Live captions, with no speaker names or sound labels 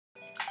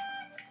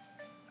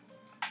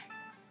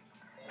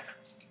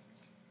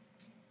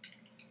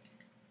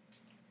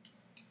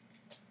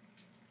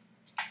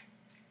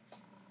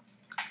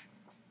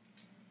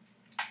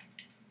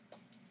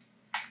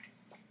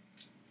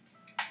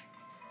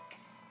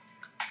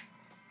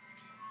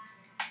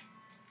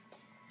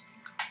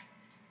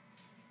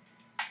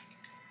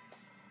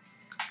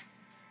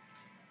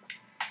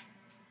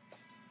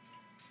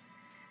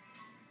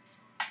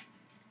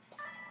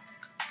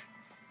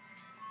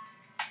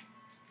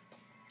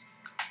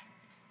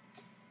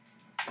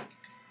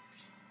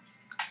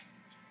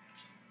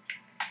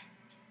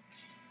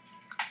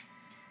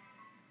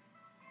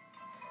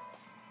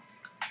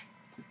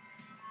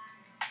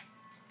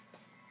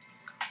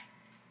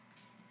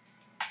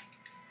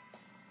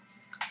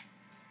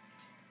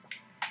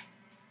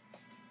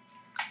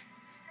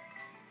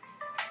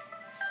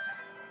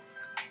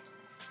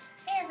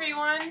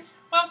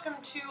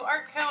Welcome to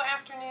ArtCo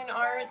Afternoon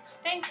Arts.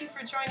 Thank you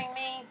for joining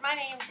me. My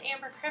name's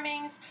Amber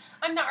Crimmings.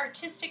 I'm the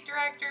artistic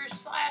director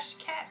 /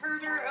 cat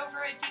herder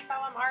over at Deep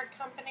Ellum Art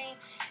Company,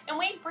 and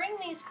we bring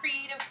these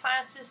creative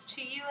classes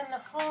to you in the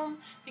home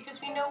because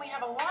we know we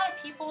have a lot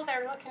of people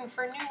that are looking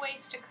for new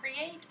ways to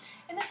create,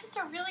 and this is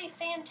a really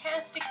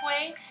fantastic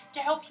way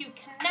to help you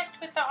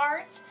connect with the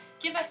arts,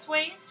 give us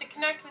ways to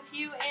connect with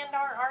you and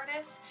our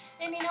artists,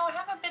 and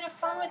have a bit of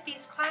fun with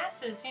these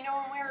classes. When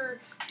we're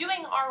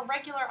doing our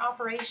regular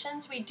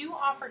operations, we do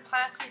offer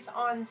classes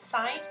on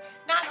site,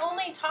 not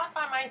only taught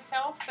by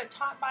myself, but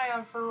taught by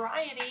a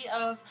variety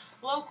of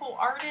local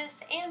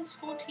artists and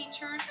school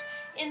teachers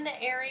in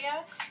the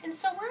area. And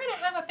so we're going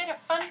to have a bit of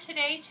fun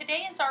today.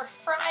 Today is our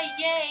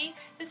FriYay.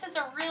 This is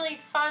a really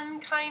fun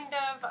kind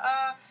of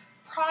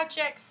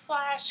project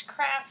 /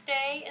 craft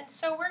day, and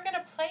so we're going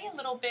to play a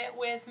little bit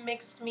with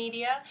mixed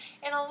media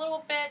and a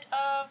little bit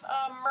of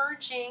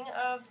merging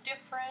of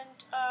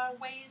different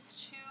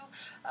ways to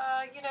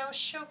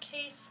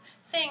showcase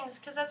things,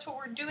 because that's what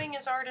we're doing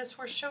as artists.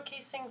 We're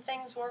showcasing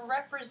things, we're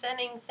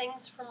representing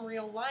things from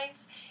real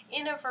life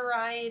in a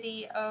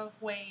variety of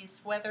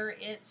ways, whether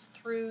it's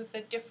through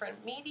the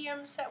different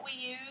mediums that we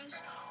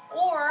use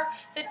or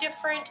the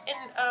different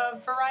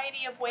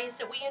variety of ways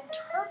that we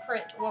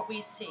interpret what we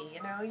see.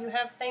 You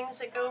have things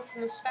that go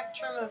from the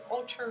spectrum of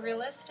ultra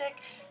realistic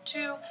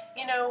to,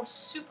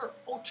 super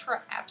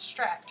ultra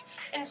abstract.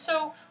 And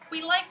so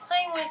we like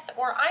playing with,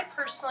 or I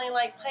personally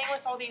like playing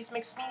with all these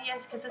mixed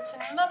medias because it's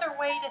another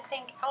way to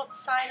think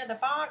outside of the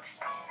box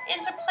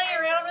and to play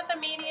around with the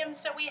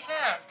mediums that we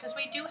have, because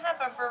we do have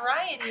a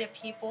variety of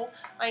people,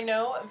 I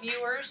know,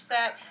 viewers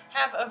that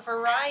have a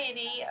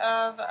variety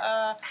of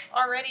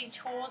already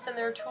tools in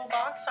their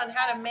toolbox on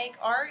how to make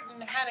art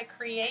and how to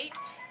create,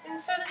 and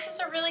so this is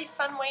a really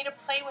fun way to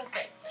play with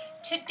it.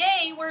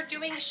 Today we're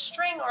doing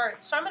string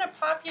art, so I'm going to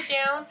pop you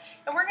down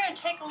and we're going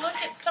to take a look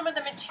at some of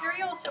the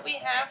materials that we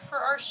have for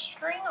our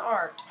string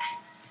art.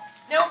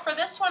 Now for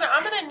this one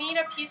I'm going to need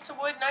a piece of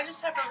wood, and I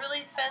just have a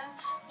really thin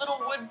little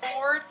wood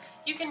board.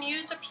 You can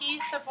use a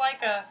piece of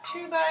like a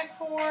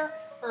 2x4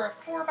 or a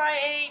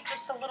 4x8,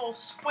 just a little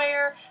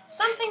square,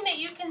 something that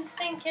you can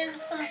sink in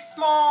some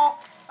small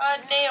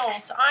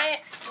nails.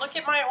 Look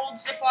at my old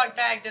Ziploc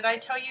bag. Did I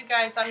tell you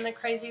guys I'm the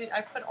crazy?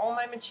 I put all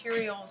my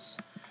materials,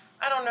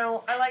 I don't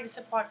know, I like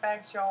Ziploc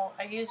bags, y'all.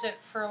 I use it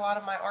for a lot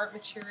of my art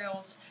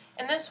materials.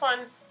 And this one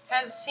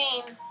has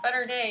seen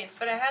better days,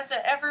 but it has an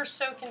ever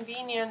so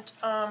convenient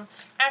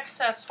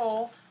access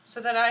hole so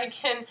that I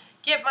can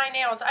get my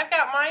nails. I've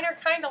got mine are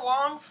kind of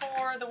long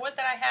for the wood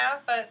that I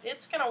have, but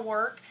it's going to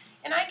work.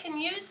 And I can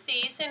use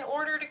these in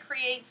order to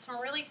create some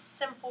really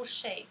simple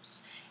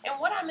shapes. And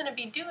what I'm going to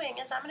be doing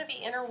is I'm going to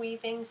be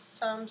interweaving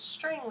some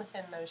string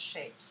within those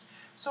shapes.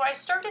 So I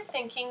started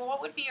thinking, what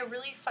would be a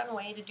really fun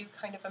way to do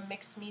kind of a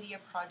mixed media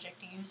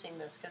project using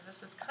this, because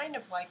this is kind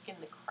of like in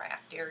the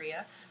craft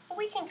area, but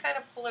we can kind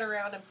of pull it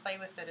around and play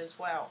with it as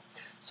well.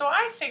 So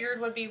I figured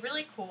would be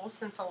really cool,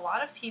 since a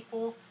lot of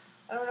people,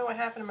 I don't know what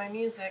happened to my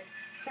music,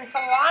 since a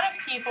lot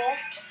of people,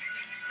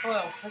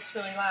 whoa, that's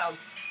really loud.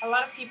 A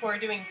lot of people are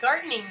doing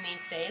gardening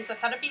these days. I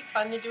thought it'd be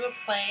fun to do a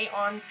play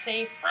on,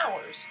 say,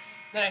 flowers.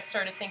 Then I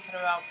started thinking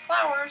about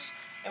flowers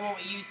and what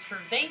we use for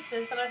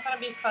vases, and I thought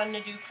it'd be fun to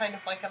do kind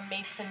of like a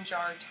mason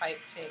jar type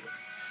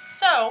vase.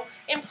 So,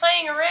 in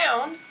playing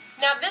around,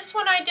 now this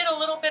one I did a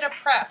little bit of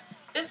prep.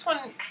 This one,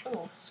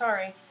 oh,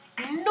 sorry.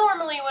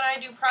 Normally when I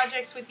do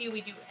projects with you,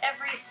 we do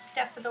every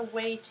step of the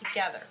way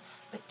together.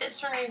 But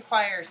this one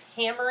requires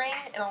hammering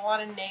and a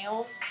lot of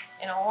nails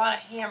and a lot of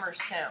hammer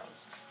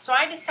sounds. So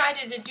I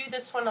decided to do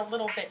this one a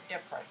little bit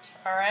different,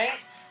 alright?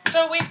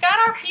 So we've got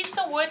our piece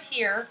of wood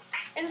here,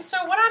 and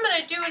so what I'm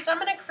going to do is I'm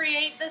going to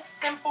create this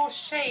simple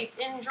shape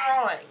in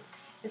drawing.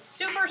 It's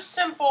super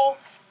simple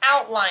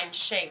outline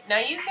shape. Now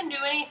you can do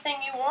anything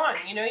you want.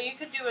 You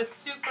could do a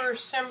super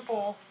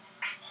simple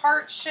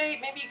heart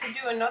shape. Maybe you could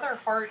do another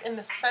heart in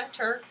the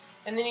center,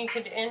 and then you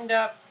could end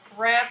up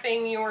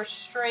wrapping your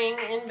string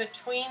in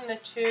between the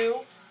two.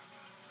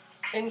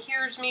 And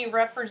here's me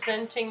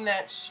representing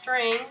that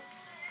string,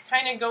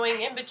 kind of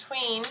going in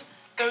between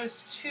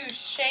those two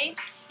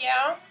shapes,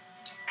 yeah?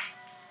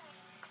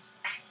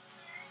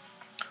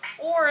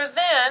 Or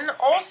then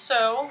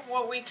also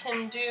what we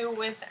can do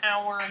with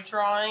our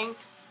drawing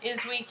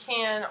is we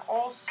can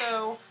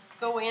also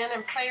go in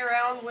and play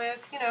around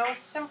with,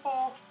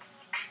 simple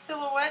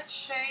silhouette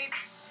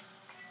shapes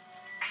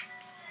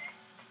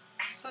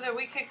so that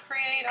we could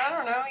create, I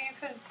don't know, you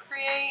could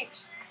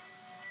create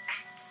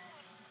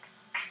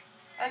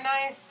a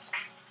nice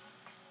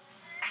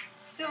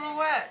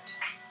silhouette.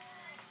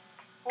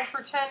 We'll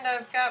pretend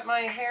I've got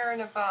my hair in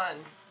a bun.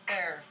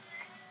 There.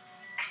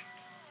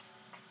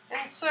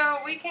 And so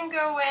we can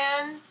go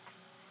in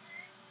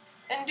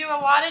and do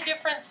a lot of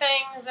different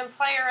things and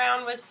play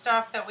around with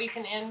stuff that we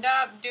can end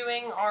up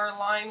doing our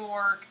line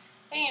work.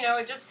 And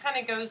it just kind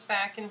of goes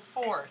back and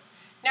forth.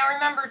 Now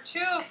remember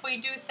too, if we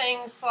do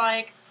things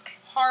like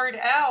hard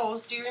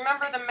L's, do you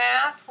remember the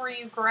math where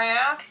you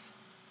graph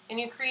and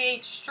you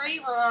create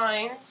straight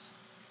lines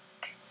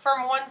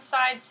from one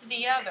side to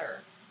the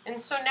other? And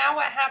so now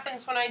what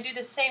happens when I do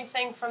the same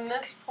thing from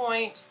this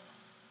point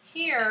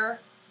here,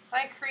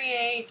 I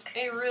create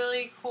a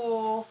really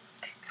cool,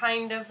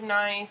 kind of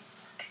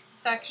nice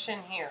section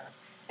here.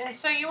 And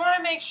so you want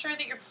to make sure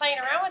that you're playing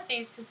around with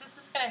these because this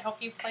is going to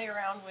help you play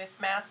around with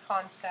math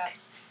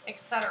concepts,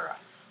 etc.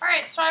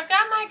 Alright, so I've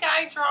got my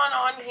guy drawn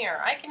on here.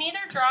 I can either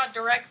draw it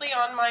directly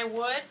on my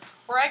wood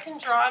or I can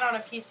draw it on a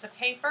piece of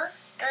paper.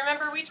 And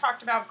remember we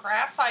talked about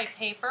graphite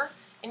paper,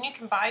 and you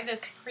can buy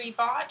this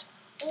pre-bought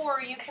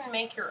or you can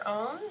make your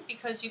own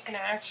because you can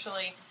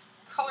actually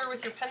color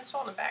with your pencil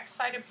on the back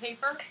side of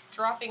paper,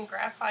 dropping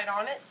graphite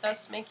on it,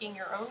 thus making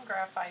your own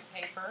graphite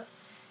paper.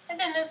 And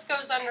then this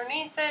goes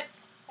underneath it,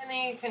 and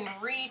then you can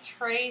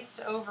retrace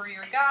over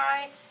your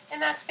guy,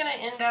 and that's going to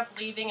end up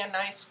leaving a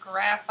nice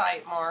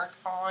graphite mark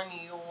on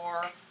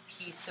your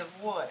piece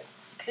of wood.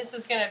 This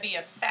is going to be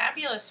a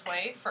fabulous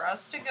way for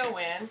us to go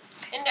in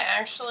and to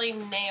actually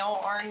nail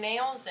our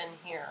nails in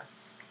here.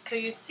 So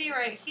you see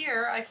right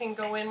here, I can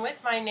go in with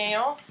my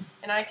nail,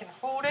 and I can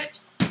hold it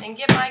and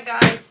get my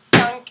guy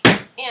sunk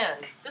in.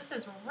 This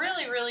is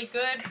really, really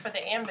good for the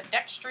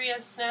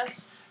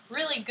ambidextrousness,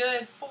 really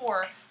good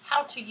for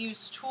how to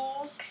use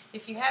tools.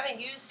 If you haven't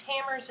used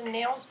hammers and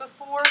nails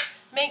before,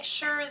 make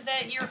sure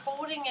that you're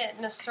holding it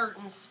in a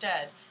certain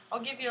stead. I'll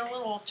give you a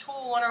little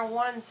tool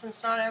 101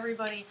 since not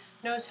everybody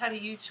knows how to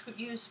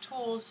use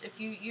tools. If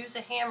you use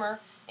a hammer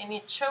and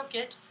you choke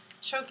it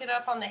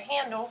up on the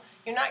handle,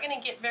 you're not going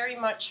to get very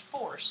much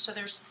force. So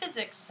there's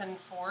physics in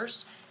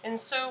force. And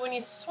so when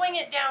you swing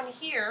it down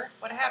here,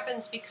 what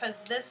happens, because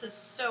this is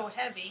so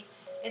heavy,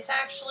 it's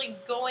actually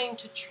going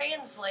to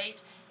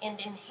translate and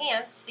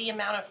enhance the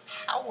amount of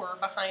power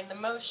behind the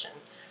motion.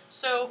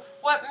 So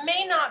what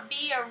may not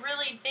be a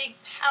really big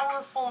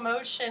powerful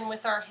motion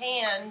with our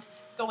hand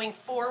going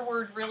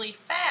forward really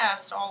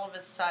fast all of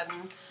a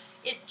sudden,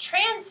 it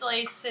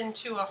translates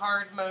into a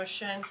hard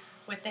motion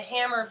with the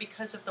hammer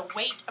because of the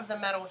weight of the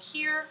metal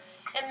here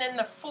and then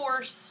the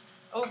force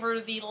over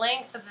the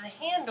length of the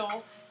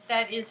handle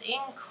that is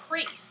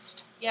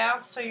increased.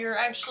 Yeah, so you're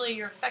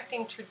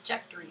affecting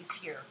trajectories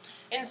here.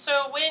 And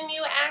so when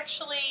you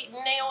actually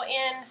nail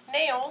in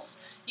nails,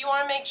 you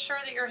want to make sure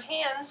that your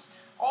hands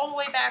all the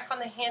way back on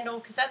the handle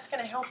because that's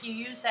going to help you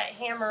use that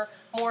hammer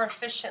more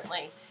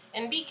efficiently.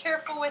 And be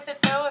careful with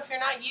it though. If you're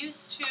not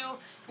used to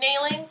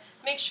nailing,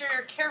 make sure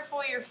you're careful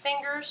with your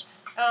fingers.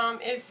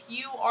 If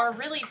you are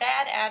really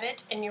bad at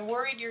it and you're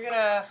worried you're going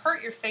to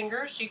hurt your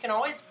fingers, you can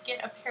always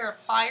get a pair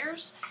of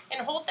pliers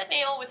and hold the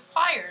nail with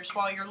pliers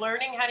while you're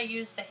learning how to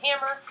use the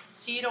hammer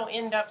so you don't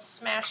end up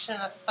smashing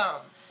a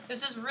thumb.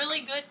 This is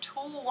really good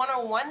tool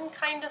 101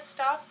 kind of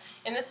stuff,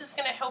 and this is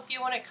going to help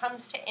you when it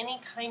comes to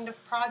any kind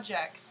of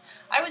projects.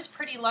 I was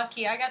pretty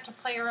lucky. I got to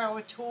play around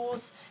with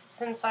tools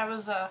since I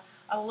was a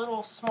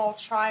little small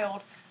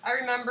child. I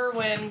remember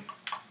when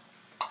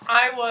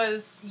I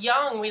was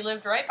young, we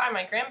lived right by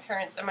my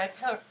grandparents, and my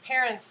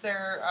parents,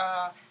 their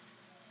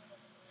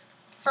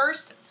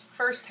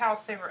first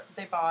house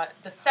they bought.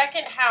 The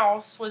second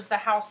house was the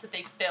house that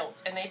they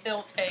built, and they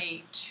built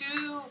a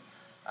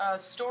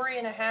story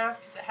and a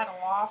half because it had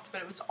a loft,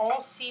 but it was all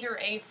cedar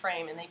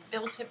A-frame, and they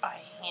built it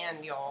by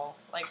hand, y'all,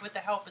 like with the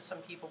help of some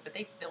people, but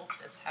they built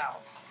this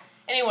house.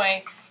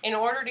 Anyway, in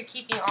order to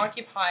keep me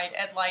occupied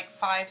at like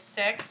 5,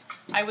 6,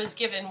 I was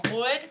given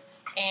wood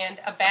and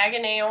a bag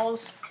of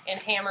nails and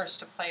hammers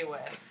to play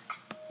with.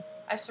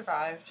 I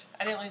survived.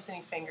 I didn't lose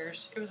any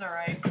fingers. It was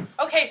alright.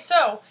 Okay,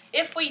 so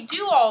if we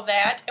do all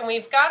that and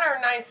we've got our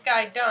nice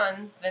guy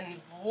done, then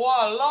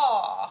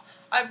voila!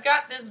 I've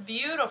got this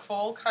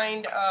beautiful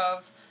kind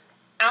of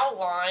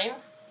outline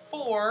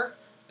for,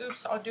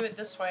 oops, I'll do it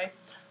this way,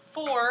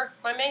 for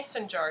my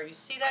mason jar. You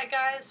see that,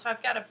 guys? So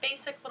I've got a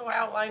basic little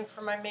outline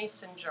for my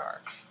mason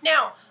jar.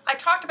 Now, I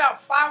talked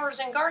about flowers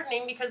and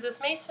gardening because this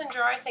mason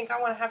jar, I think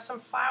I want to have some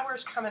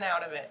flowers coming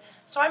out of it.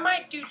 So I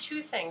might do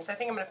two things. I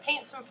think I'm going to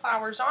paint some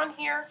flowers on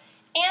here,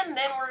 and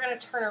then we're going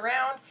to turn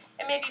around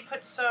and maybe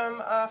put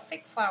some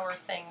fake flower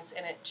things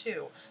in it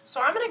too.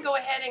 So I'm going to go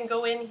ahead and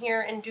go in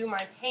here and do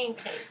my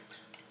painting.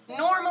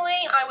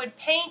 Normally, I would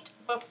paint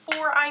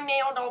before I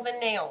nailed all the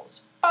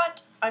nails,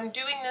 but I'm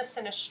doing this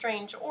in a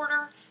strange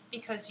order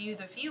because you,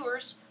 the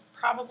viewers,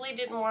 probably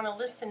didn't want to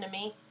listen to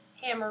me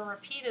hammer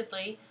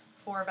repeatedly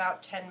for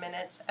about 10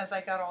 minutes as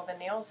I got all the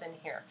nails in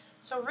here.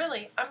 So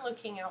really, I'm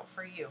looking out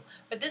for you.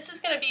 But this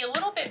is going to be a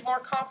little bit more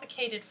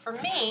complicated for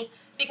me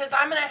because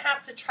I'm going to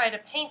have to try to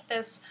paint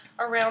this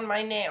around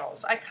my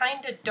nails. I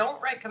kind of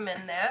don't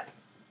recommend that.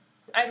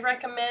 I'd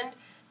recommend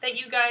that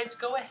you guys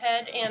go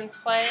ahead and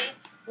play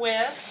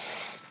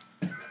with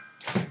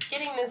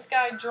getting this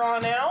guy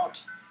drawn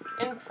out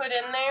and put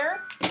in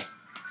there.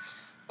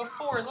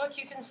 Before, look,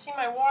 you can see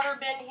my water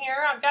bin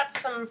here. I've got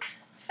some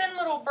thin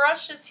little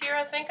brushes here.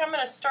 I think I'm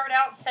going to start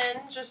out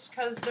thin just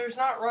because there's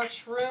not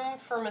much room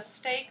for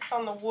mistakes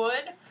on the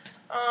wood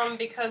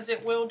because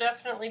it will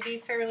definitely be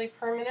fairly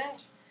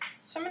permanent.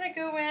 So I'm going to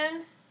go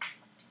in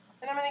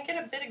and I'm going to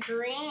get a bit of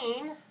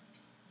green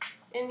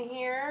in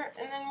here,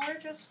 and then we're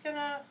just going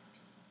to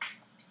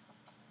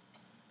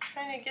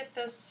kind of get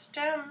the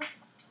stem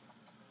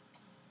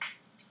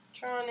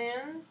drawn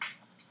in.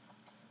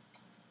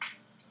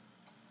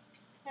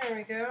 There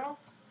we go.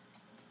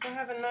 We'll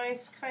have a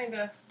nice kind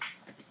of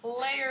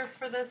layer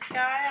for this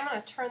guy. I'm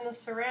going to turn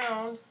this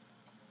around.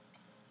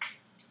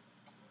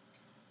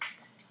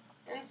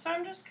 And so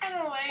I'm just kind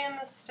of laying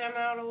the stem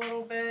out a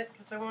little bit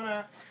because I want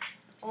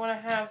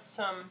to have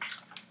some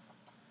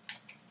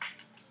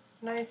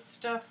nice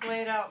stuff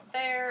laid out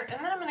there. And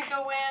then I'm going to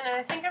go in and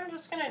I think I'm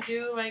just going to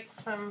do like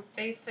some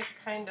basic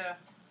kind of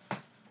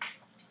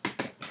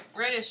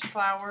reddish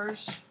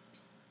flowers.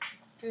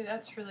 Ooh,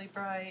 that's really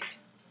bright.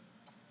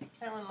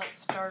 That one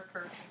looks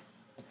darker.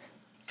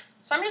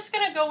 So I'm just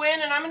going to go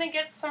in and I'm going to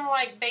get some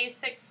like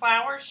basic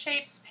flower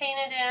shapes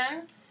painted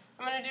in.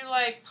 I'm going to do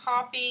like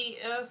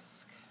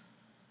poppy-esque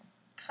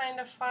kind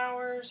of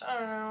flowers. I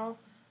don't know.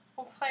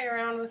 We'll play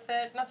around with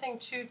it. Nothing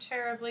too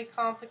terribly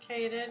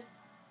complicated.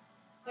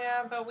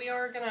 Yeah, but we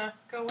are going to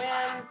go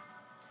in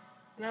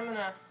and I'm going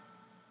to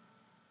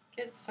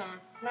get some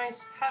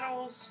nice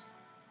petals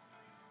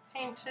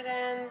painted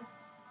in.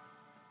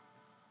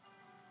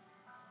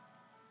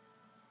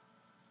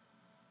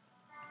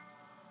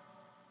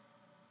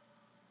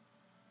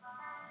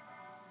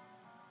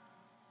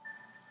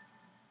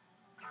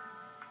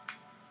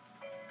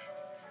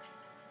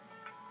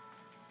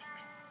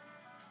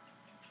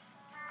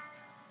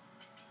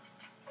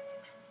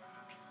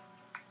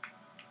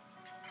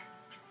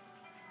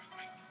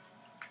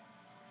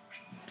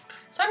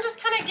 So I'm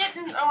just kind of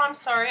getting, oh, I'm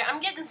sorry,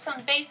 I'm getting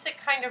some basic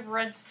kind of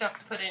red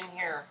stuff put in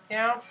here,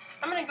 yeah?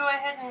 I'm going to go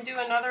ahead and do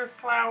another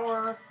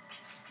flower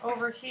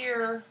over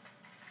here.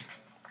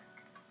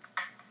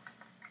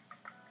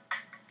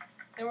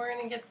 And we're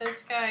going to get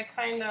this guy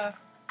kind of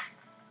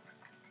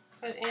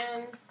put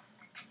in.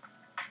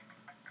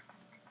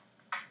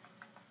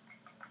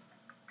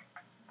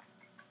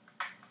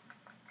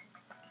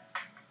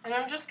 And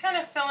I'm just kind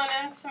of filling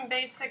in some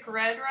basic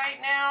red right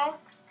now.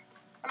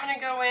 I'm going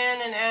to go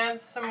in and add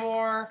some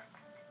more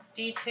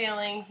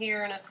detailing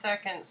here in a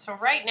second. So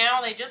right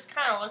now they just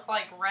kind of look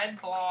like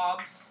red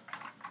blobs.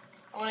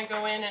 I want to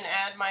go in and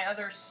add my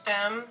other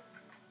stem.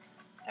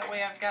 That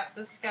way I've got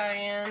this guy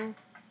in.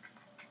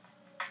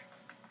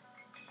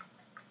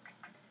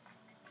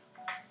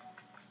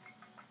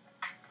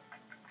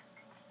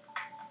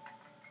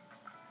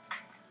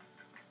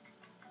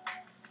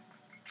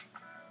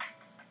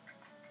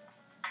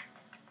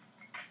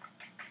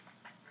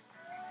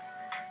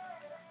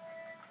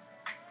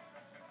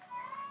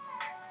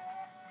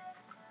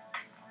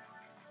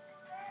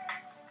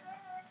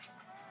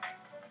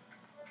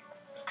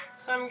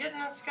 So I'm getting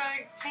this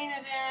guy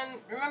painted in.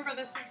 Remember,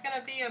 this is going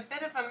to be a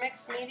bit of a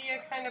mixed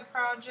media kind of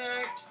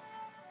project.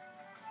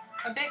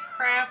 A bit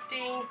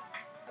crafty,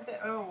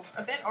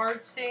 a bit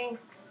artsy.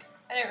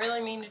 I didn't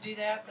really mean to do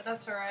that, but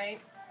that's alright.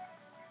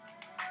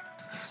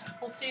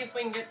 We'll see if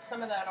we can get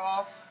some of that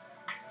off.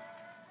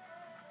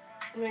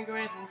 I'm going to go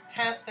ahead and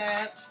pat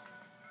that.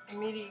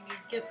 Immediately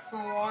get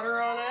some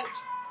water on it.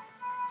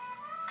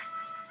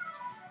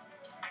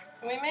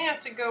 We may have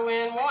to go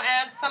in. We'll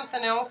add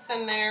something else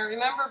in there.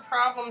 Remember,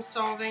 problem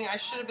solving. I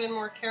should have been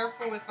more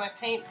careful with my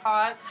paint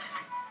pots.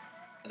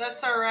 But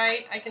that's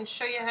alright. I can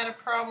show you how to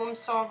problem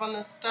solve on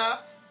this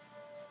stuff.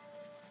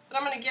 But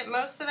I'm going to get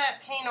most of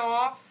that paint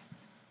off.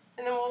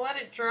 And then we'll let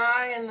it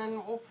dry and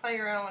then we'll play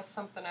around with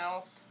something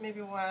else.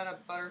 Maybe we'll add a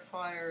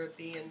butterfly or a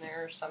bee in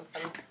there or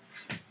something.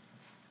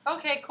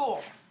 Okay,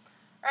 cool.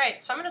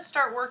 Alright, so I'm going to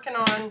start working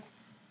on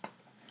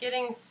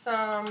getting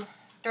some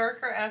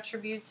darker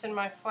attributes in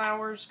my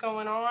flowers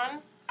going on.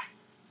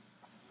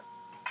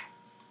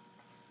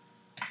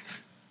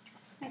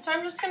 And so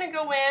I'm just going to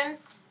go in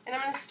and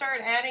I'm going to start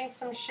adding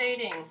some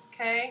shading,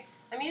 okay?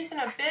 I'm using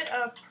a bit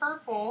of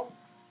purple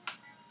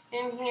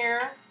in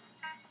here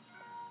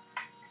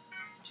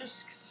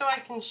just so I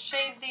can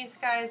shade these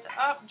guys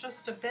up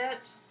just a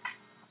bit.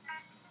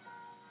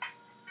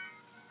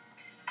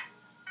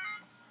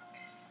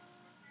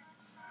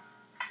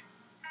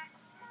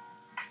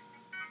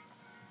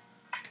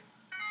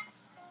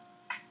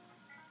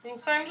 And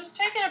so I'm just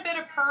taking a bit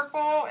of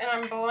purple and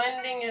I'm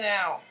blending it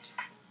out.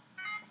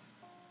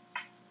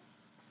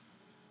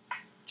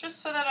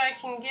 Just so that I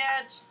can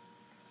get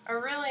a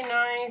really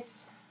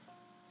nice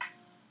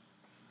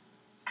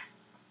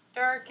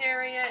dark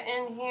area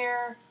in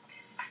here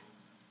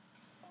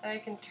that I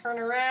can turn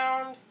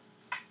around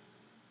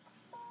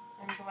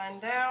and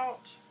blend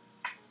out.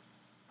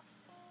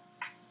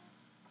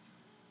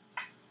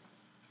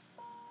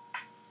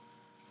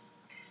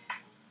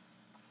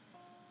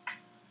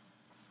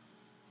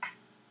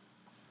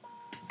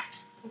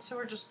 And so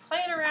we're just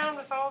playing around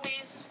with all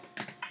these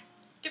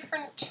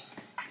different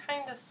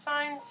kind of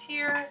signs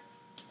here.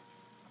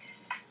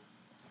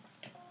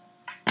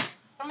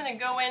 I'm going to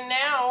go in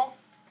now.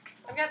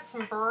 I've got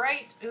some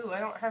bright, ooh, I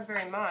don't have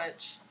very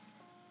much.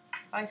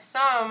 By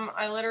some,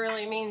 I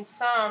literally mean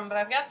some, but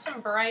I've got some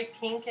bright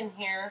pink in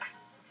here.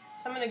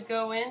 So I'm going to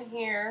go in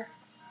here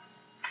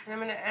and I'm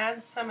going to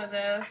add some of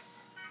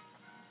this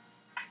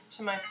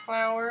to my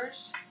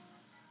flowers.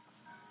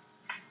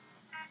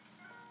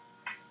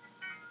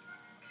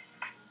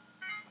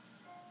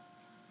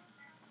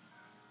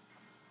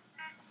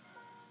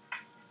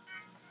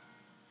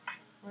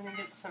 I'm going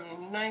to get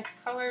some nice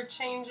color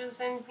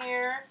changes in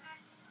here.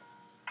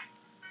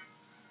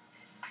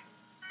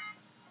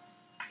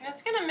 And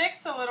it's going to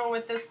mix a little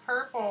with this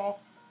purple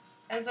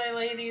as I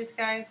lay these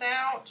guys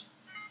out.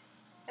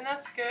 And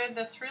that's good.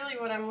 That's really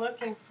what I'm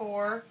looking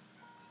for,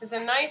 is a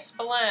nice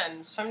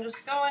blend. So I'm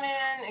just going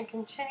in and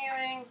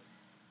continuing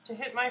to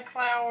hit my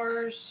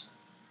flowers,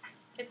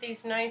 get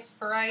these nice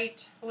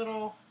bright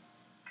little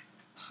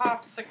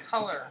pops of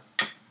color.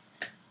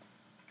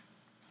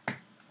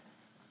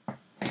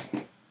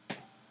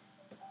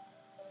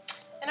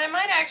 And I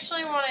might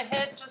actually want to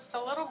hit just a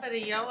little bit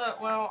of yellow.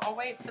 Well, I'll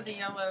wait for the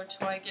yellow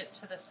till I get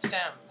to the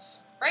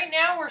stems. Right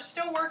now we're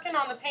still working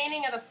on the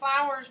painting of the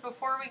flowers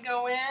before we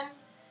go in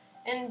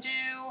and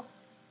do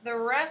the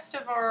rest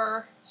of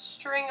our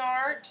string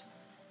art.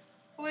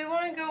 We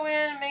want to go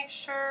in and make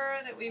sure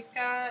that we've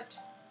got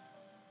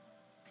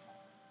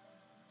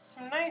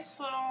some nice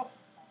little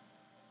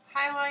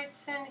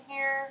highlights in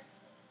here.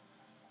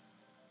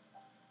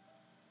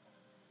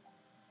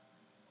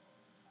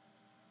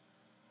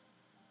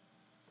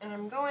 And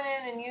I'm going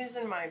in and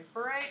using my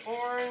bright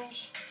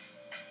orange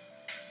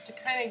to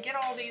kind of get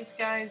all these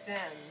guys in.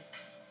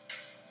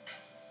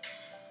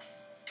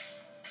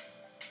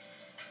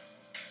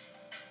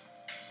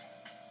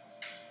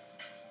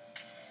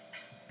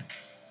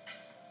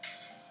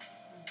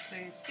 So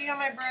you see how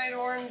my bright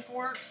orange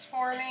works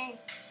for me?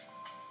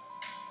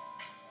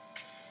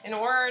 In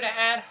order to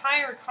add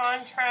higher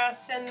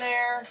contrast in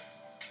there,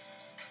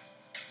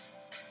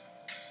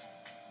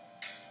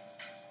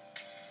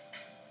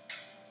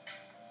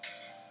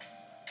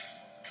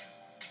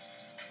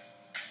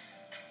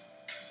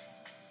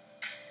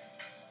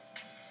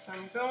 so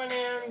I'm going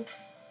in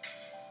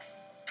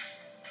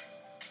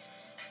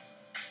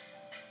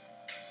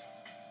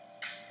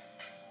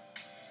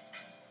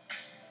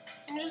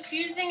and just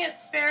using it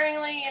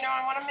sparingly. You know,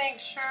 I want to make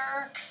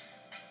sure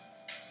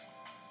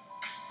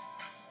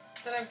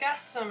that I've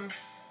got some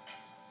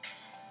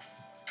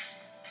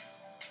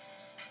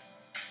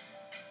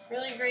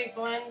really great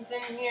blends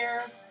in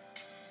here.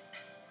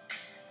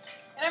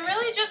 And I'm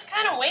really just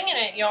kind of winging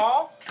it,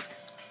 y'all.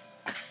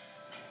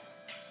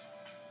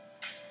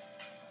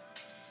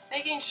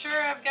 Making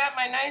sure I've got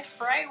my nice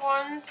bright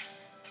ones.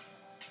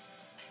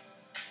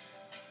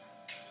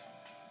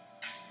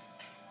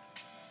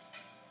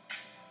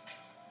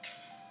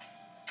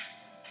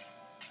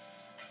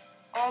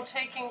 All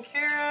taken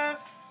care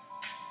of.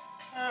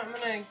 I'm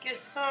going to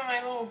get some of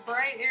my little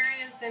bright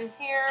areas in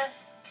here.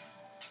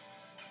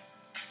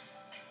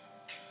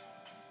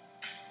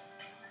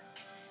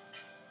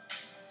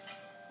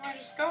 We're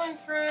just going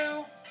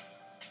through.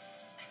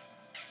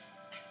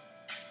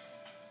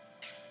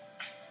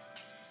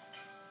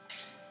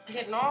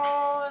 Getting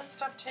all this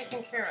stuff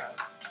taken care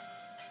of.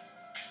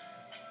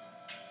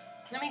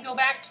 Let me go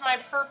back to my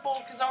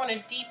purple because I want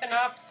to deepen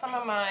up some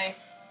of my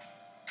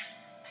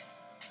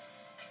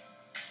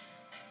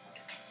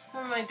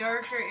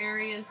darker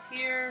areas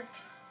here.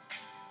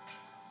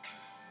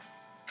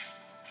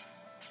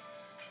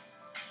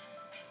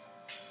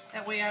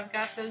 That way I've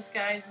got those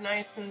guys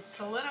nice and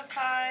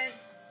solidified.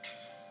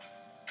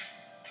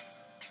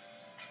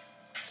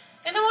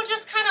 And then we'll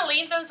just kind of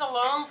leave those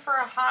alone for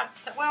a hot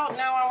second. Well,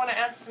 no, I want to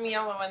add some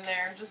yellow in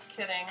there. Just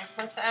kidding.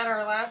 Let's add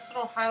our last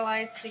little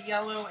highlights of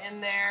yellow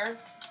in there.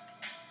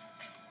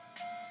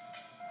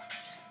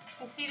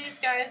 You see these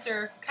guys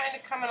are kind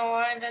of coming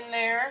alive in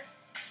there.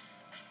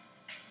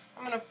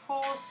 I'm going to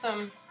pull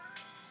some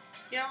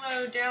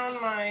yellow down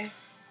my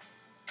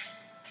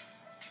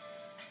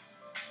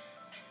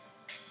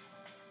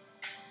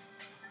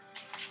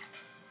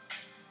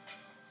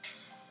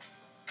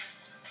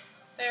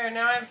there.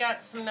 Now I've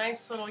got some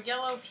nice little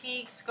yellow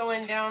peaks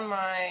going down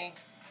my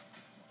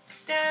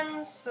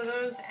stems, so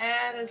those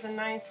add as a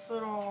nice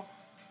little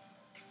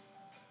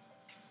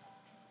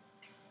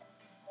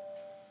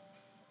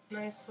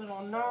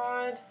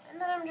nod. And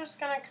then I'm just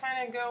going to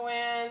kind of go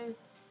in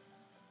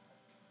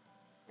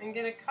and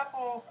get a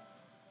couple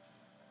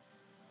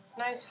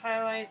nice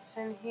highlights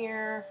in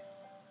here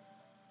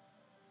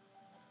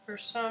for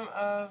some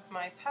of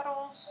my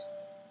petals.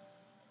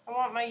 I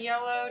want my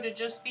yellow to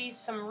just be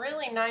some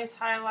really nice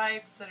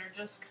highlights that are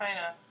just kind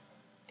of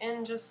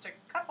in just a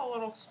couple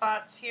little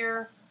spots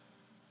here.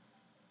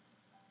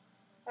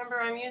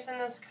 Remember, I'm using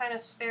this kind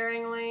of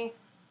sparingly.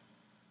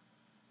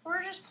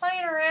 We're just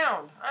playing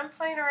around. I'm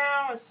playing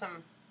around with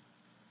some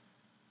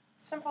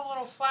simple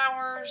little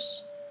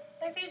flowers.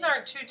 Like, these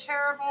aren't too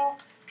terrible.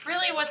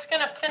 Really what's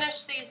going to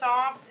finish these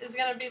off is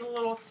going to be the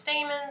little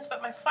stamens,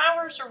 but my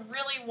flowers are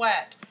really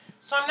wet.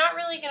 So I'm not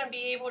really going to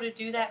be able to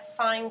do that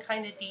fine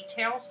kind of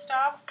detail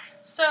stuff.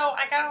 So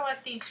I got to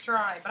let these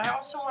dry. But I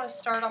also want to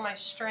start on my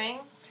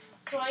string.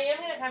 So I am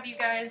going to have you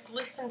guys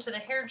listen to the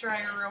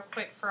hairdryer real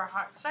quick for a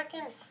hot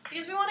second,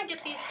 because we want to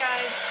get these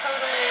guys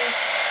totally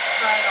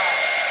dried off.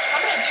 So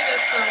I'm going to do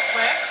this real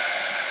quick.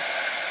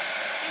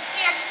 You can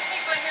see I just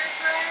take my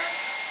hairdryer.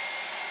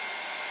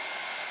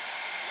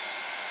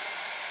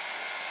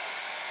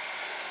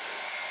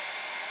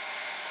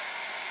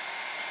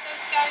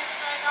 Those guys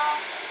dried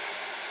off.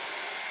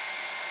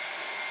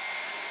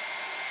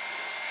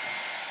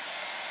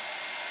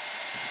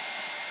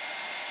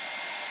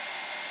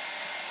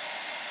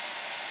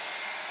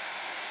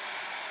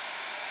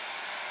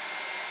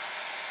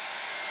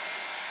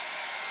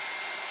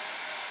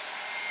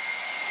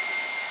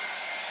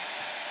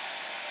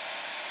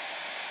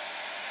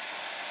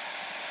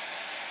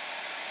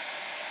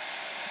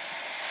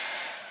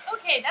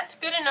 Okay, that's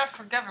good enough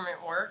for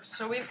government work.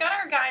 So we've got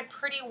our guy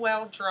pretty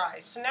well dry.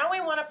 So now we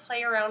want to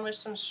play around with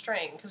some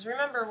string, because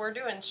remember we're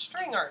doing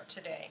string art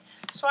today.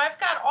 So I've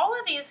got all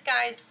of these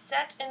guys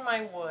set in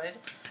my wood.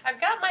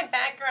 I've got my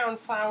background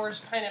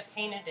flowers kind of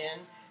painted in.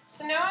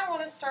 So now I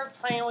want to start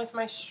playing with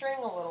my string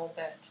a little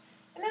bit.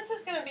 And this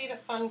is going to be the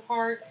fun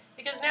part,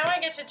 because now I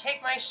get to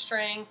take my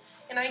string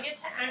and I get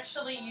to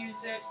actually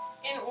use it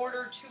in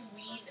order to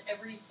weave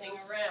everything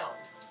around.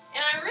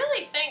 And I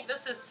really think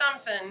this is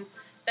something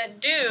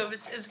that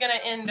Doobs is going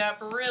to end up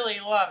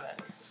really loving.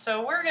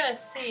 So we're going to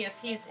see if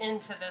he's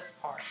into this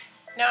part.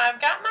 Now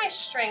I've got my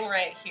string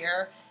right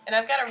here, and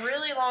I've got a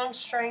really long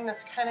string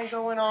that's kind of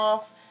going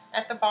off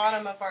at the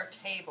bottom of our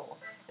table.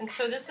 And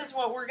so this is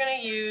what we're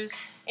going to use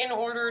in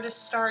order to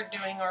start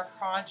doing our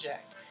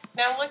project.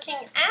 Now looking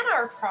at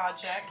our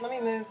project, let me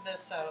move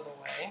this out of the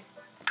way.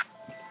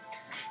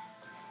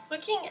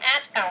 Looking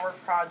at our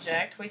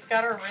project, we've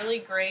got a really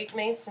great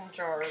mason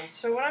jar. And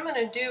so what I'm going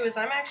to do is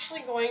I'm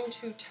actually going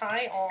to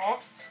tie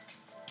off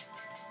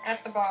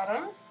at the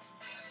bottom,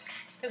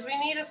 because we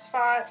need a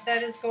spot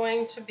that is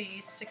going to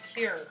be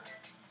secure.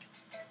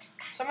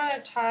 So I'm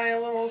going to tie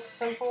a little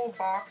simple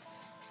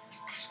box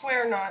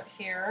square knot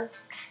here.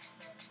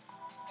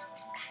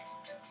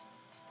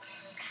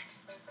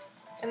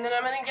 And then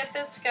I'm going to get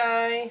this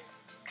guy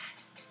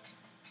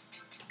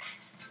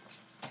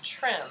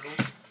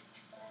trimmed.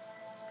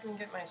 And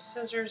get my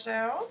scissors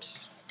out.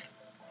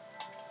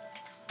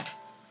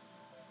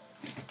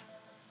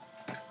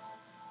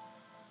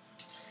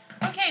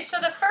 Okay, so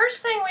the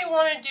first thing we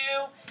want to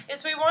do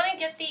is we want to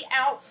get the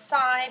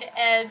outside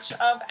edge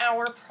of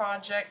our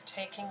project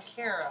taken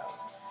care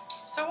of.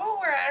 So what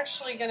we're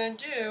actually going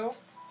to do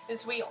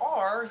is we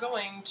are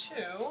going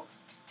to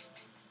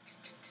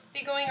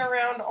be going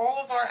around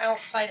all of our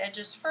outside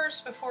edges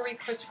first before we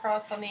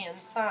crisscross on the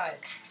inside.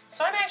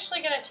 So I'm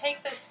actually going to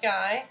take this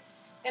guy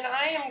and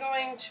I am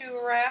going to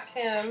wrap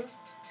him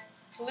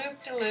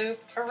loop-de-loop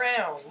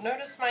around.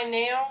 Notice my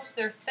nails,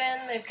 they're thin,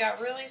 they've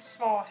got really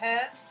small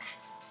heads,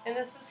 and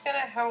this is going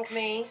to help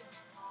me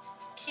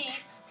keep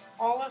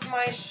all of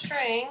my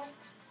string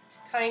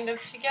kind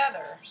of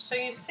together. So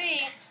you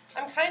see,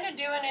 I'm kind of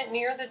doing it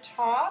near the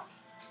top,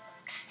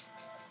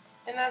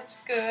 and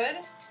that's good,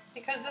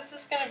 because this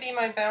is going to be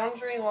my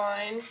boundary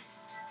line.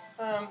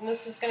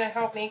 This is going to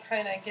help me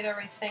kind of get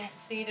everything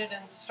seated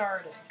and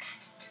started.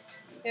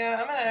 Yeah,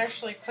 I'm going to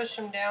actually push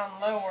them down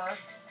lower,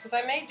 because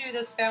I may do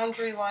this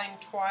boundary line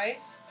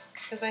twice,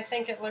 because I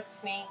think it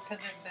looks neat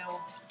because it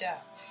builds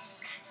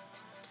depth.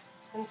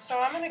 And so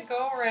I'm going to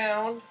go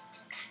around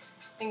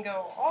and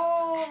go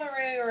all the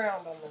way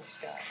around on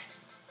this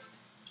guy.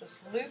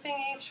 Just looping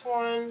each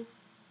one.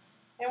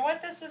 And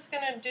what this is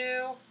going to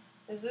do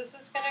is this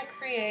is going to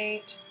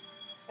create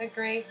a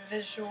great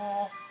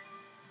visual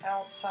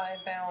outside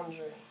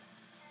boundary.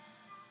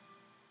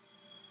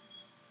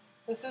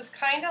 This is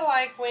kind of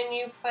like when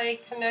you play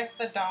connect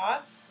the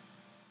dots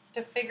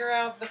to figure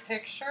out the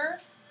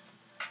picture,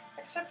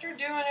 except you're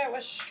doing it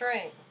with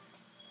string.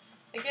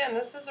 Again,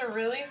 this is a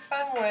really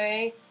fun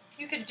way.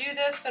 You could do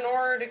this in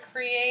order to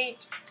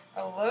create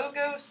a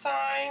logo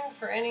sign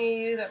for any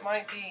of you that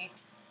might be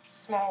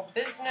small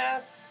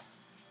business,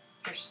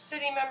 for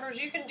city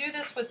members. You can do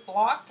this with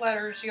block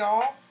letters,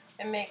 y'all,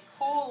 and make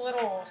cool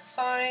little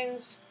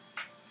signs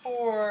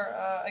for,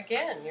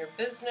 again, your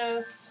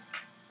business,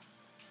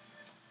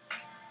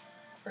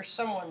 for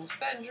someone's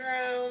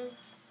bedroom.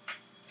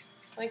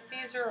 Like,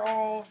 these are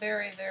all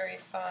very, very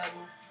fun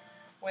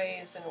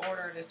ways in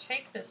order to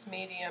take this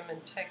medium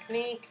and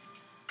technique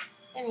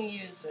and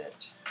use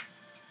it.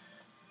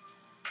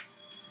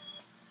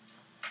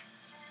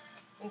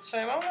 And so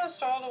I'm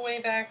almost all the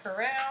way back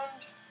around.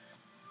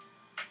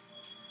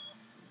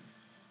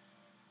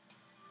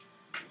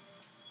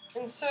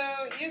 And so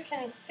you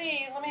can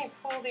see, let me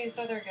pull these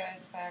other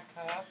guys back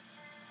up.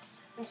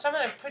 And so I'm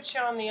going to put you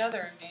on the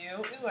other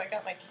view. Ooh, I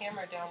got my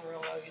camera down real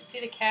low. You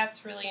see the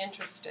cat's really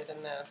interested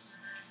in this.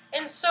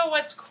 And so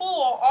what's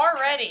cool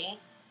already,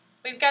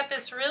 we've got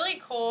this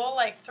really cool,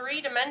 like,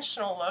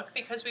 three-dimensional look,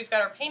 because we've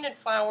got our painted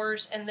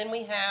flowers and then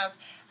we have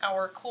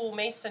our cool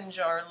mason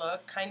jar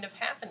look kind of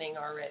happening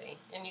already.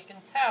 And you can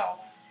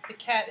tell the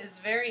cat is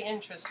very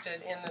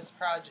interested in this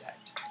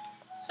project.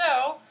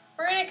 So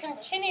we're going to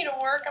continue to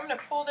work. I'm going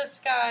to pull this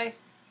guy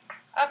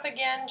up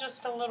again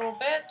just a little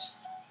bit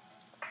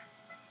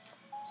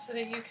so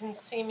that you can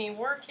see me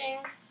working.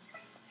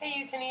 Hey,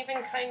 you can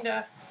even kind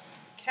of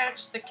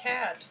catch the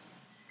cat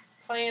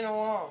playing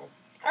along.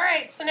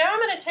 Alright, so now I'm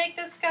going to take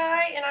this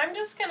guy and I'm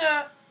just going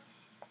to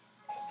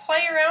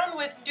play around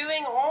with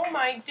doing all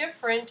my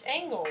different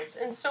angles.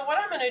 And so what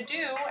I'm going to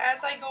do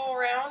as I go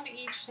around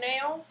each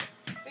nail,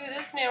 ooh,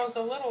 this nail's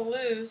a little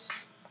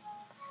loose.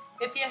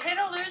 If you hit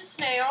a loose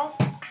nail,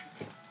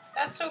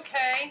 that's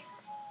okay.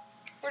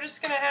 We're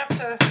just going to have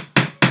to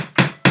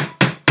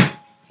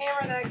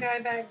hammer that guy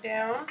back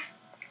down.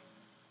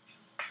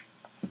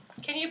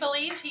 Can you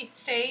believe he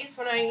stays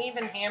when I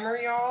even hammer,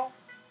 y'all?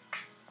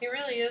 He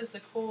really is the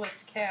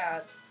coolest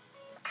cat.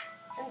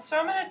 And so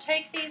I'm going to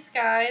take these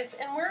guys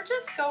and we're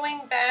just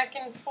going back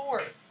and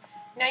forth.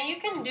 Now you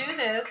can do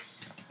this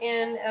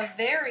in a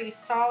very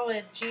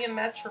solid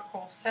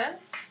geometrical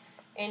sense,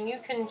 and you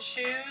can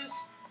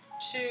choose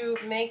to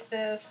make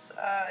this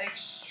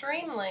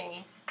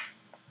extremely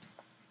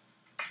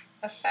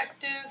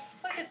effective.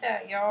 Look at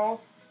that,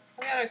 y'all.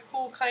 I got a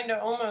cool kind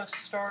of almost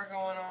star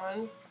going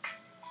on.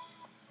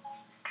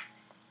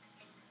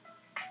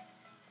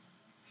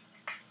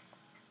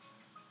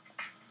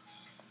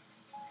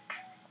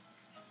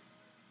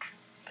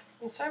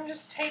 And so I'm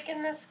just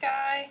taking this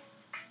guy,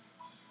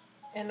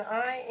 and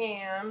I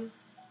am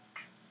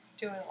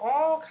doing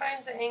all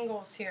kinds of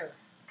angles here.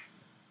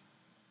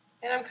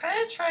 And I'm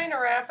kind of trying to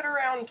wrap it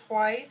around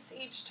twice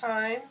each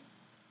time,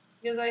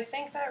 because I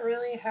think that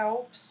really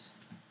helps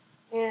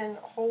in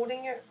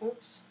holding it.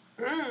 Oops.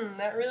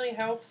 That really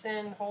helps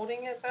in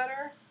holding it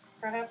better.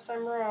 Perhaps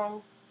I'm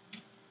wrong.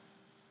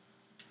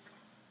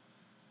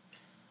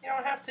 You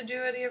don't have to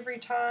do it every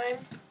time,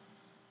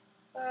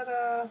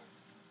 but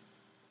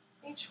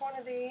each one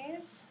of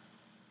these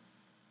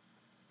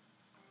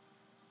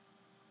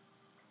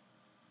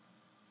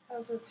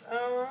has its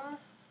own.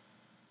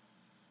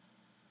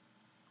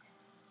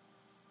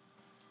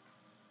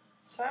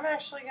 So I'm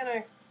actually going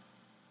to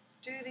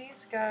do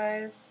these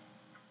guys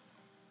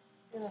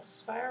in a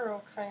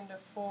spiral kind of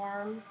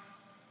form,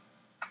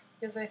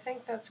 because I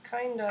think that's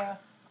kind of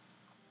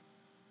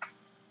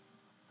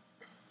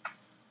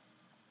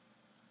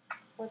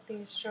what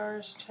these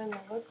jars tend to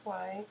look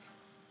like.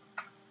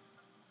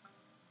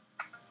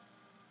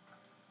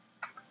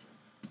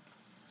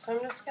 So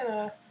I'm just going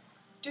to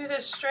do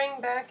this string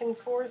back and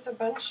forth a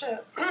bunch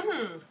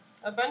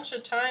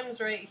of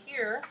times right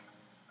here.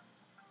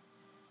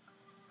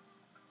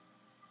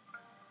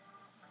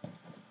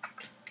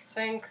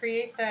 So I can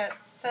create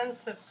that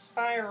sense of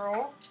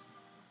spiral.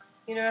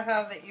 You know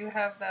how that you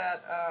have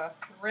that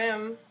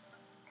rim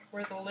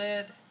where the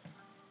lid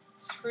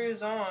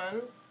screws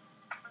on.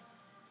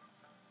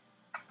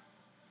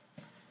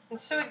 And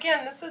so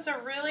again, this is a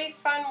really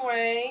fun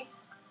way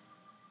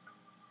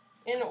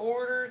in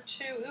order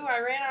to, ooh, I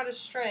ran out of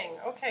string.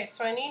 Okay,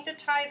 so I need to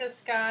tie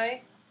this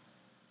guy.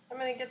 I'm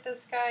going to get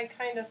this guy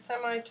kind of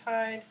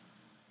semi-tied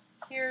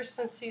here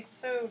since he's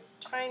so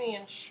tiny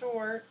and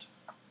short.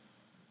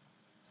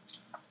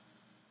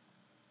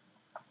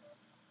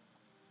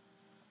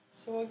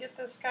 So we'll get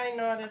this guy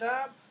knotted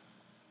up.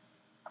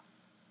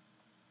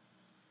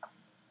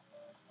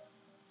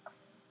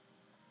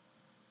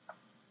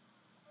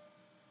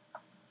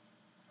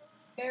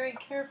 Very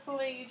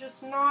carefully, you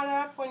just knot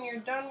up when you're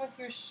done with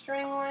your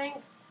string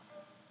length.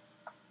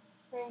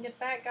 We're going to get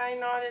that guy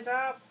knotted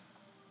up.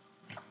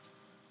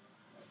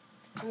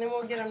 And then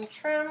we'll get them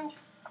trimmed.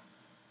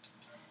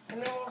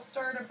 And then we'll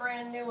start a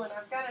brand new one.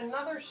 I've got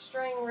another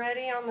string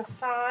ready on the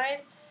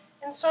side.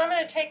 And so I'm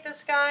going to take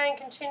this guy and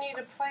continue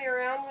to play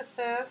around with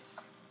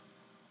this.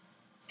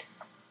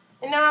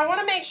 And now I want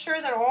to make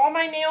sure that all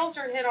my nails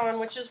are hit on,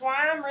 which is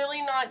why I'm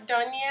really not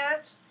done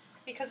yet,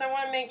 because I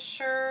want to make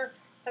sure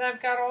that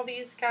I've got all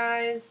these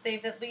guys,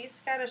 they've at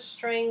least got a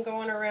string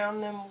going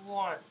around them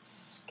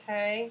once,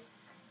 okay?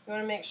 You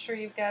want to make sure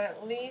you've got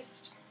at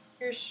least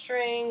your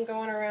string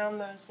going around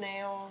those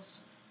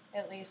nails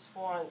at least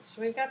once.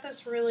 So we've got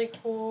this really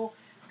cool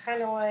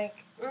kind of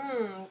like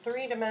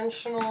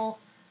three-dimensional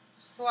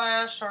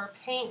slash or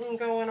painting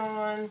going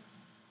on.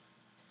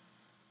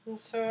 And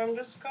so I'm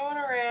just going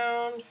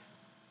around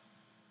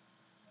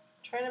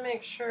trying to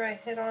make sure I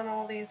hit on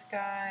all these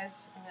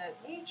guys and that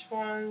each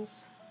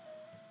one's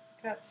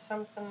got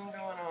something going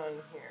on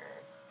here.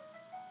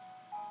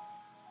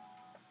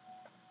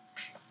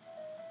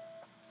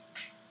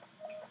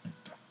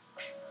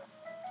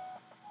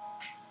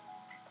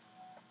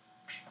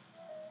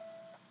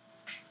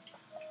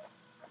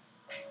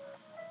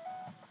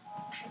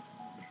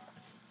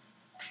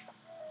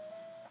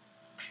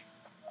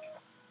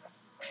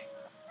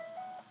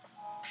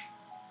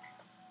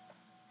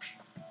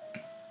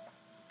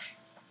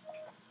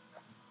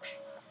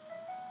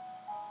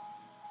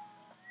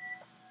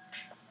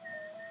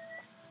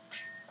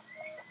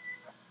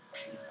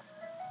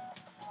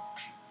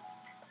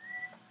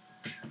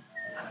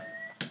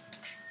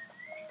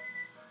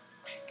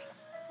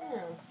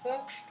 So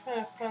that's kind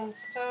of fun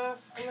stuff.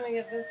 I'm going to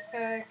get this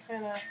guy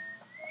kind of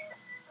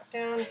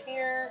down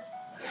here.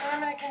 And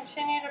I'm going to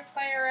continue to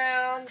play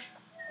around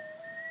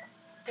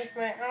with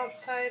my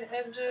outside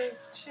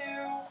edges too.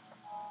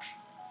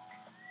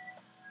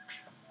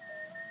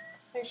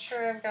 Make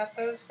sure I've got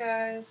those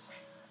guys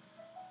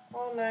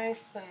all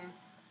nice and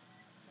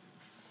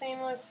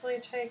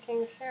seamlessly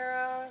taken care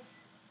of.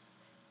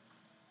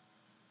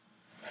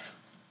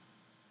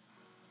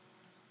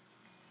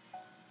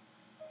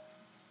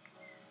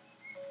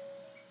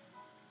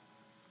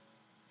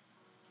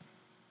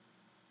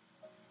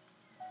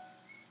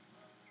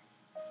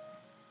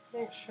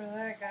 Make sure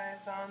that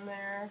guy's on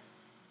there.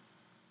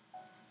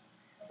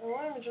 I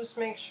want to just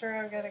make sure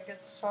I've got a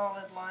good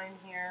solid line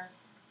here.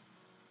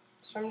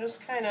 So I'm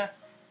just kind of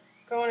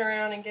going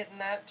around and getting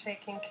that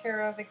taken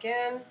care of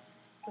again,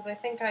 because I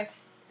think I've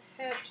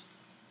hit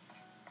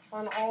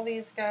on all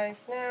these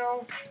guys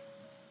now.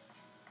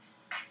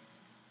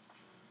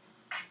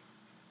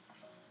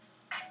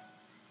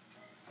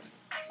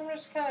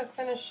 just kind of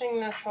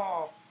finishing this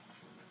off.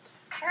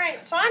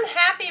 Alright, so I'm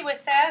happy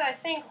with that. I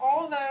think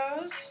all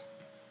those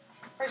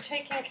are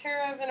taken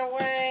care of in a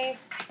way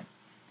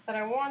that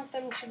I want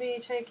them to be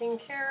taken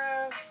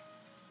care of.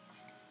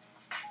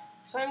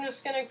 So I'm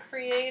just going to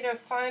create a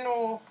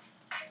final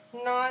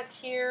knot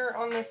here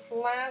on this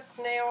last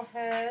nail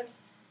head.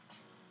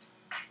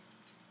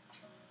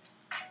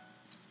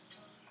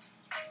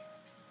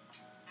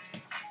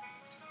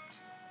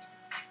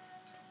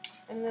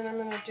 And then I'm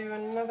going to do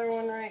another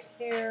one right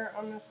here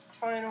on this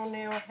final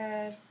nail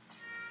head.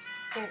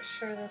 Make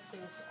sure this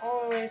is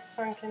all the way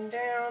sunken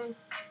down.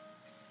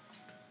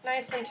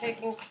 Nice and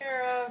taken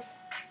care of.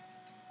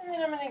 And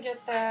then I'm going to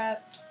get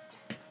that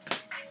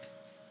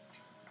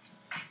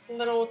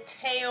little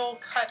tail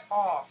cut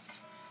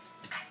off.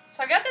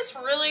 So I got this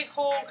really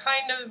cool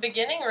kind of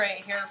beginning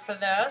right here for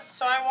this.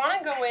 So I want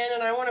to go in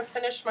and I want to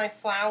finish my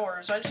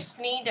flowers. I just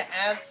need to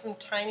add some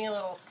tiny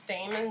little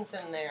stamens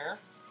in there.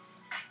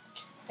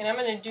 And I'm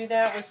going to do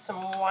that with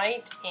some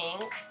white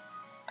ink.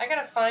 I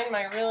got to find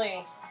my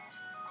really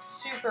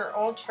super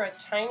ultra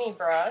tiny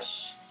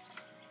brush.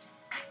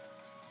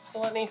 So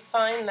let me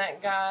find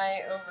that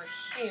guy over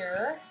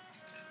here.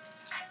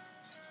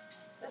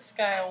 This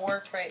guy will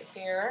work right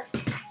here.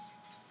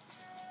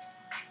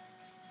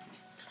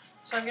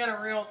 So I've got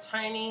a real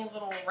tiny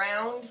little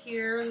round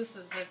here. This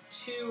is a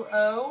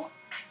 2-0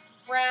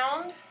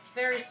 round,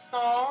 very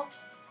small.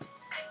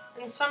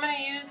 And so I'm going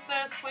to use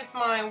this with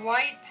my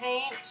white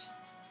paint.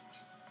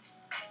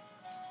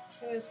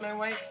 Is my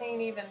white paint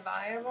even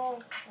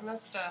viable? I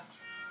must have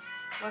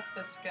left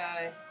this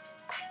guy.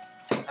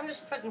 I'm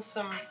just putting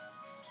some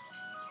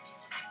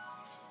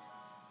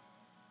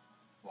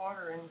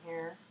water in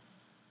here.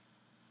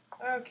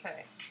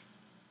 Okay.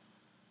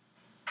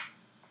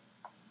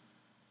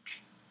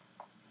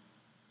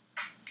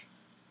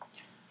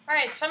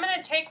 Alright, so I'm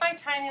going to take my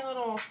tiny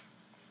little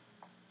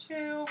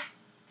tube.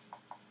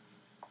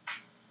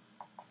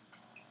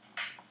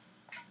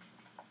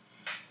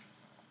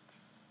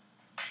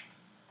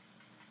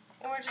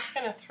 And we're just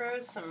going to throw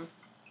some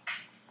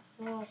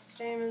little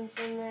stamens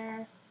in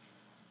there.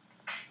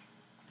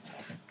 I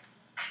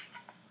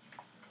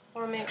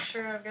want to make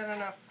sure I've got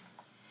enough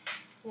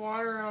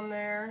water on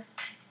there.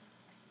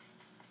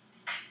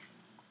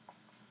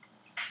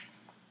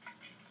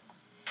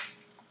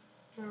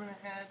 I'm going to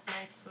add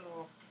nice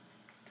little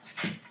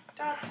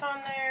dots on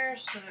there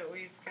so that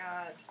we've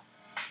got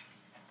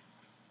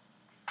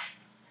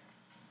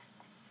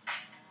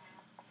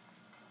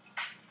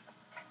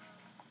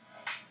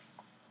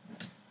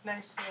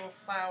nice little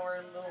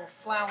flower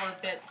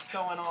bits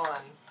going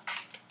on.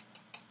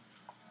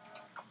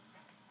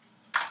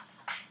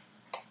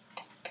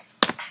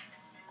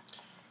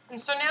 And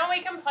so now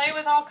we can play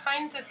with all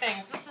kinds of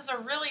things. This is a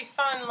really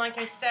fun, like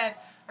I said,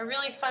 a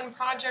really fun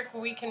project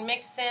where we can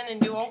mix in and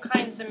do all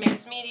kinds of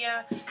mixed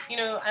media. You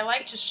know, I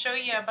like to show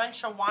you a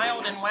bunch of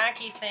wild and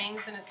wacky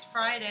things, and it's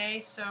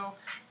Friday, so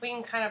we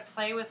can kind of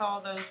play with all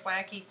those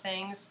wacky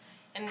things.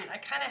 And I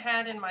kind of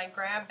had in my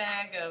grab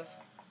bag of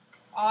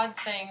odd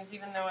things,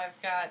 even though I've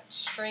got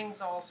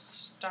strings all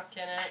stuck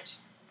in it.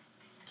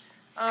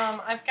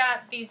 I've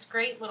got these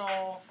great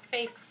little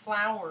fake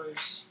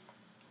flowers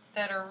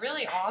that are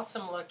really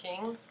awesome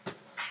looking,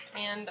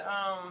 and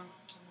let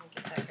me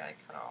get that guy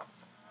cut off.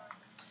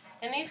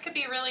 And these could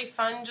be really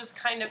fun, just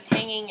kind of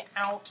hanging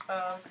out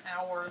of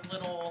our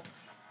little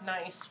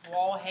nice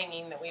wall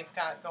hanging that we've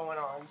got going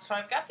on. So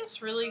I've got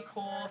this really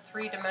cool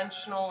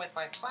three-dimensional with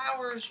my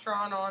flowers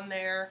drawn on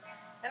there.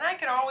 And I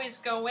could always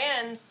go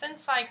in,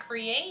 since I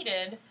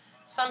created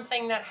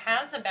something that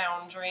has a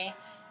boundary,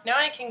 now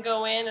I can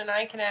go in and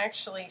I can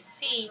actually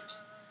seat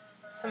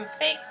some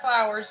fake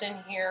flowers in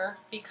here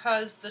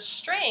because the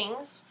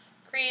strings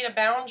create a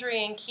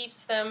boundary and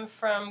keeps them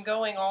from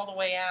going all the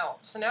way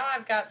out. So now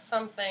I've got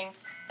something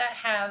that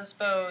has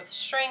both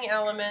string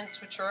elements,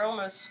 which are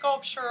almost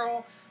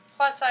sculptural,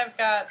 plus I've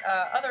got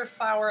other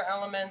flower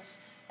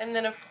elements, and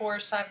then of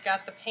course I've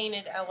got the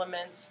painted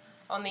elements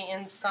on the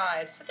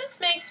inside. So this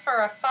makes for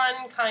a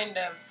fun kind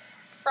of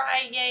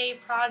FriYay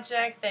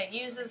project that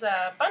uses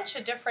a bunch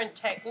of different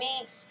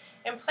techniques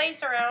and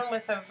plays around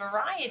with a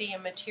variety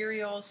of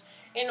materials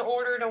in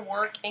order to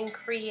work and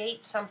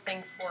create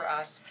something for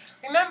us.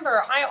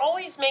 Remember, I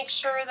always make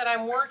sure that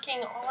I'm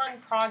working on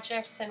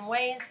projects in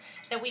ways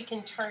that we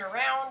can turn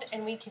around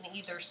and we can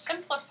either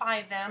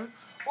simplify them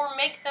or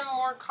make them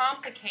more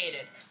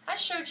complicated. I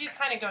showed you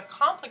kind of a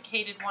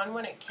complicated one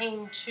when it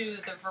came to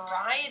the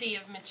variety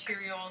of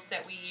materials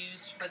that we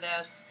used for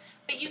this,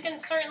 but you can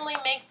certainly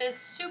make this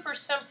super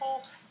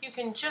simple. You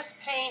can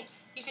just paint,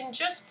 you can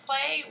just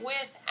play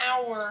with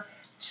our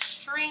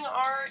string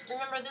art.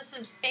 Remember, this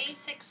is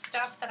basic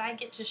stuff that I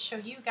get to show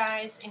you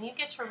guys, and you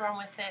get to run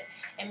with it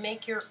and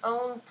make your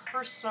own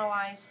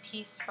personalized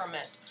piece from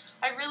it.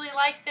 I really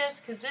like this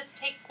because this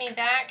takes me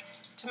back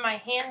to my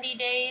handy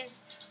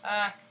days.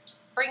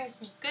 Brings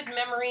good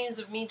memories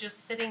of me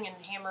just sitting and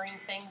hammering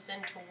things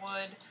into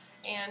wood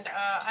And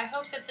I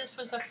hope that this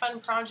was a fun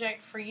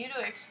project for you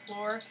to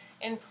explore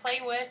and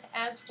play with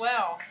as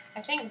well.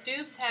 I think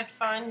Doobs had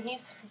fun.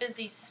 He's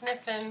busy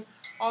sniffing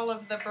all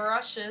of the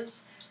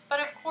brushes. But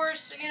of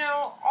course, you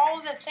know,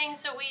 all the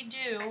things that we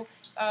do,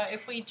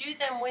 if we do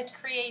them with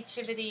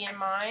creativity in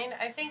mind,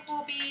 I think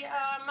we'll be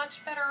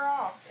much better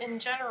off in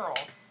general.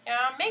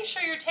 Make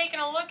sure you're taking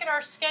a look at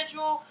our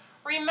schedule.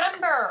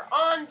 Remember,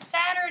 on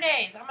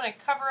Saturdays, I'm going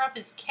to cover up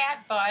his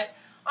cat butt.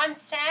 On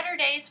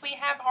Saturdays, we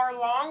have our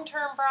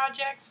long-term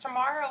projects.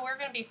 Tomorrow, we're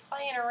going to be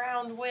playing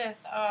around with,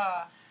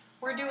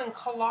 we're doing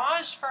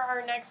collage for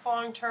our next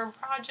long-term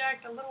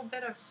project, a little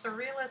bit of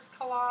surrealist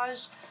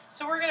collage.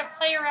 So we're going to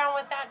play around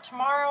with that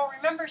tomorrow.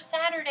 Remember,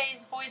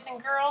 Saturdays, boys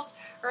and girls,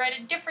 are at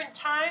a different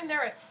time.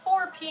 They're at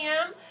 4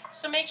 p.m.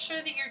 So make sure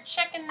that you're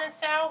checking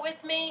this out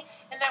with me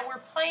and that we're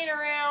playing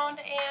around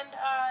and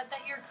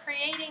that you're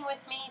creating with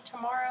me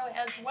tomorrow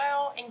as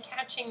well and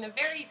catching the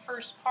very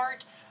first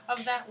part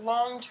of that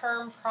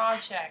long-term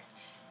project.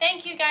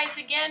 Thank you guys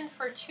again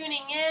for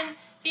tuning in,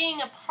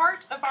 being a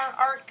part of our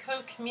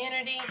ArtCo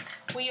community.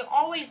 We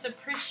always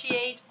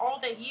appreciate all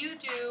that you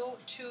do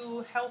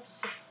to help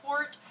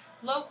support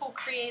local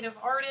creative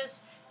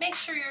artists. Make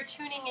sure you're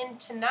tuning in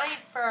tonight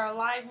for our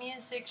live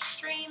music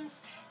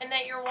streams and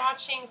that you're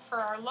watching for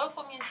our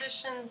local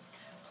musicians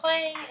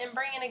playing and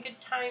bringing a good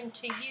time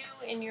to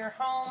you in your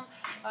home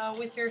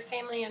with your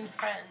family and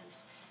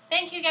friends.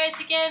 Thank you guys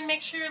again.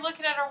 Make sure you're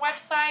looking at our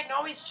website and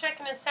always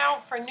checking us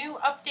out for new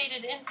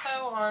updated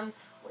info on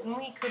when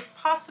we could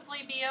possibly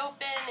be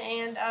open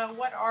and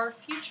what our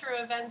future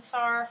events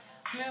are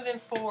moving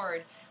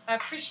forward. I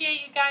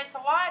appreciate you guys a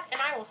lot,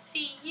 and I will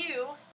see you